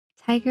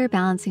Tiger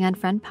balancing on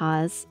front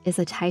paws is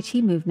a Tai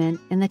Chi movement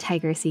in the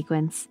tiger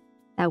sequence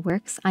that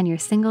works on your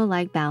single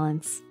leg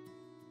balance.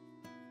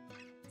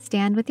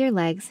 Stand with your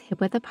legs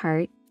hip-width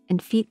apart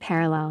and feet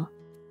parallel.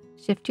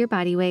 Shift your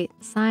body weight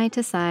side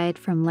to side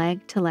from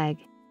leg to leg.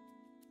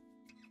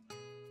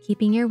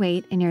 Keeping your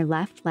weight in your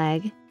left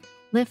leg,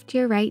 lift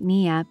your right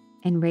knee up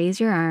and raise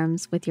your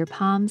arms with your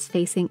palms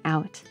facing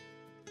out.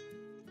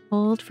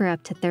 Hold for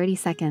up to 30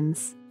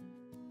 seconds.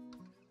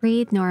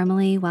 Breathe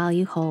normally while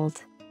you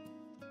hold.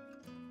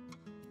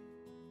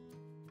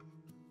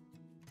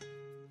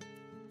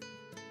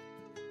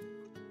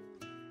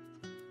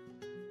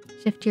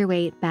 Shift your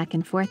weight back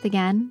and forth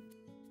again.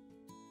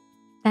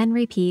 Then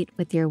repeat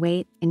with your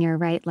weight in your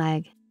right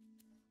leg.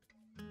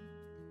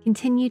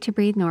 Continue to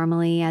breathe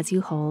normally as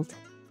you hold.